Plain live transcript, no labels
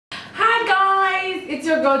it's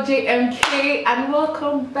your girl JMK and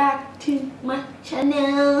welcome back to my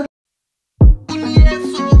channel.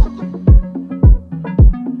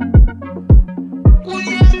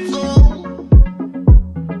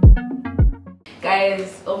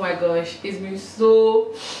 Guys, oh my gosh, it's been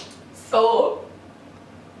so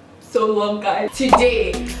long, guys.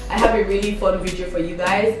 Today I have a really fun video for you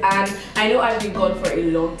guys, and I know I've been gone for a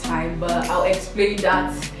long time, but I'll explain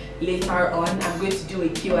that later on. I'm going to do a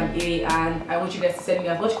Q&A and I want you guys to send me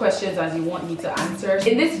as much questions as you want me to answer.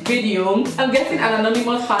 In this video, I'm getting an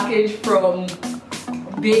anonymous package from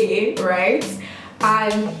Bay, right?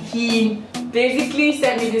 And he basically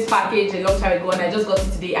sent me this package a long time ago and I just got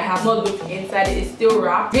it today. I have not looked inside it, it's still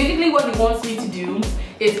wrapped. Basically what he wants me to do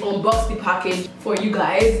is unbox the package for you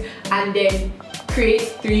guys and then create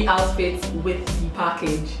 3 outfits with the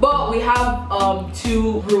package. But we have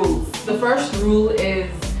 2 rules. The first rule is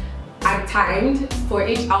I'm timed. For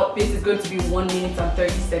each outfit is going to be 1 minute and 30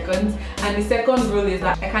 seconds. And the second rule is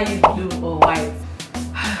that I can't use blue or white.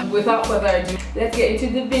 Without further ado, let's get into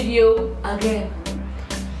the video again.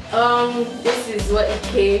 This is what it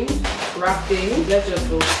came wrapped in. Let's just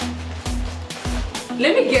go.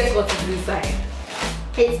 Let me guess what is inside.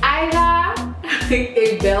 It's either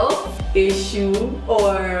a belt, a shoe,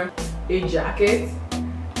 or a jacket.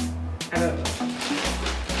 I don't know.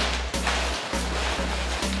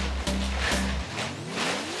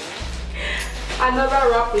 Another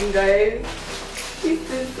wrapping, guys. This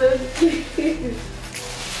is so cute.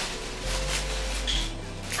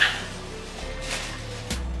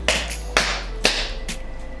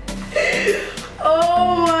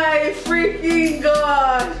 Oh my freaking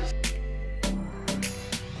gosh.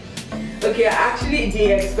 Okay, I actually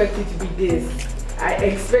didn't expect it to be this. I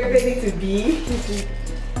expected it to be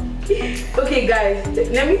okay guys,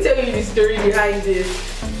 let me tell you the story behind this.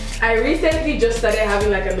 I recently just started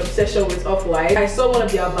having like an obsession with Off-White. I saw one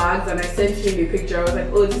of their bags and I sent him a picture. I was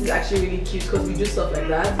like, oh, this is actually really cute because we do stuff like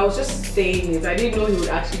that. I was just saying it. I didn't know he would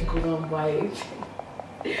actually go and buy it.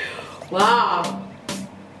 Wow.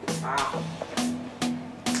 Wow.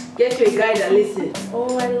 Get to a guy that listens.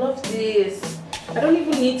 Oh, I love this. I don't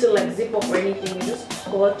even need to like zip up or anything. It just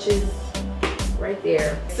clutches right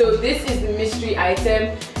there. So this is the mystery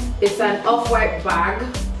item. It's an Off-White bag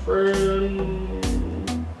from...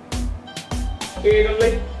 I'm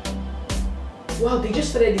like, wow, they just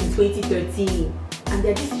started in 2013 and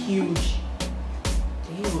they're this huge.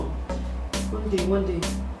 Damn. One day.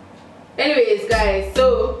 Anyways, guys,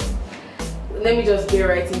 so let me just get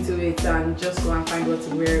right into it and just go and find what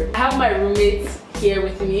to wear. I have my roommate here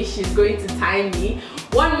with me. She's going to time me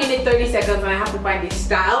 1 minute 30 seconds and I have to find a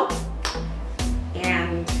style.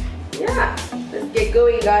 And yeah, let's get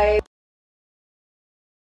going, guys.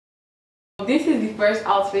 This is the first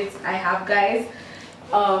outfit I have, guys.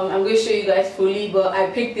 I'm going to show you guys fully, but I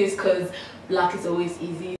picked this because black is always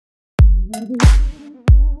easy.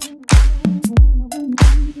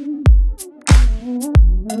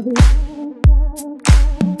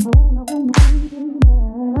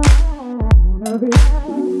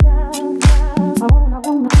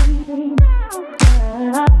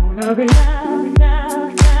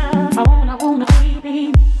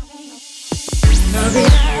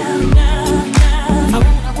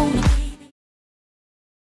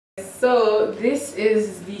 So this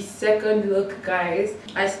is the second look, guys.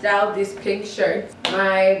 I styled this pink shirt,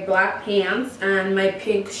 my black pants, and my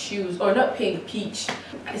pink shoes, or not pink, peach.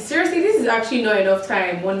 Seriously, this is actually not enough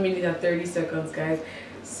time. 1 minute and 30 seconds, guys.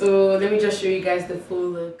 So let me just show you guys the full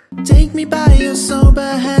look. Take me by your sober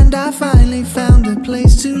hand, I finally found a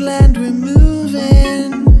place to land. We're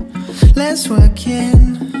moving, let's work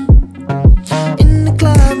in the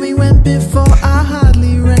club we went before, I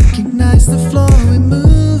hardly recognize the floor. We're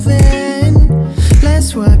moving,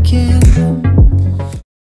 let's work in.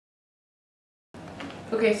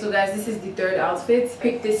 Okay, so guys, this is the third outfit.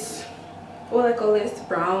 Pick this, what do I call this?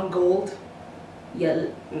 Brown, gold,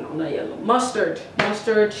 yellow, no, not yellow, mustard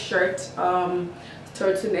shirt,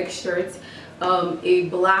 turtleneck shirt, a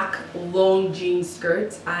black long jean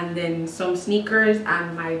skirt, and then some sneakers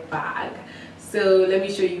and my bag. So let me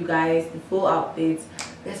show you guys the full outfit.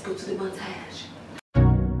 Let's go to the montage.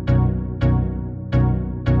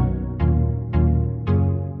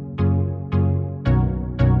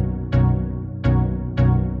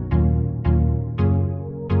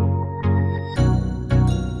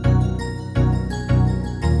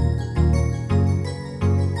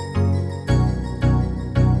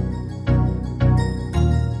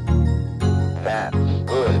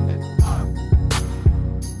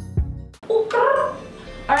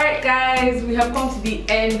 Alright guys, we have come to the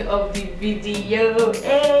end of the video.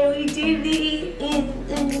 Hey, we did it.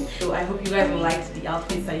 show. I hope you guys liked the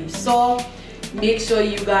outfits that you saw. Make sure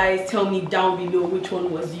you guys tell me down below which one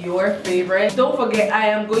was your favorite. Don't forget, I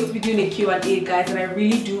am going to be doing a Q&A, guys, and I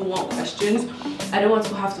really do want questions. I don't want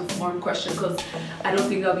to have to form questions because I don't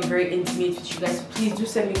think I'll be very intimate with you guys. So please do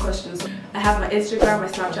send me questions. I have my Instagram, my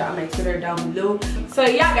Snapchat, and my Twitter down below. So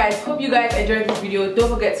yeah, guys, hope you guys enjoyed this video.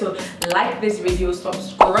 Don't forget to like this video,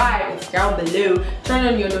 subscribe, it's down below, turn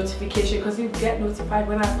on your notification because you get notified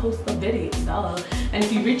when I post a video. And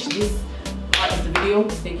if you reach this part of the video,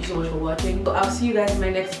 thank you so much for watching. So I'll see you guys in my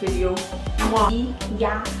next video. Mwah.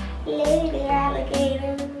 Yeah, later,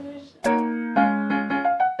 alligator.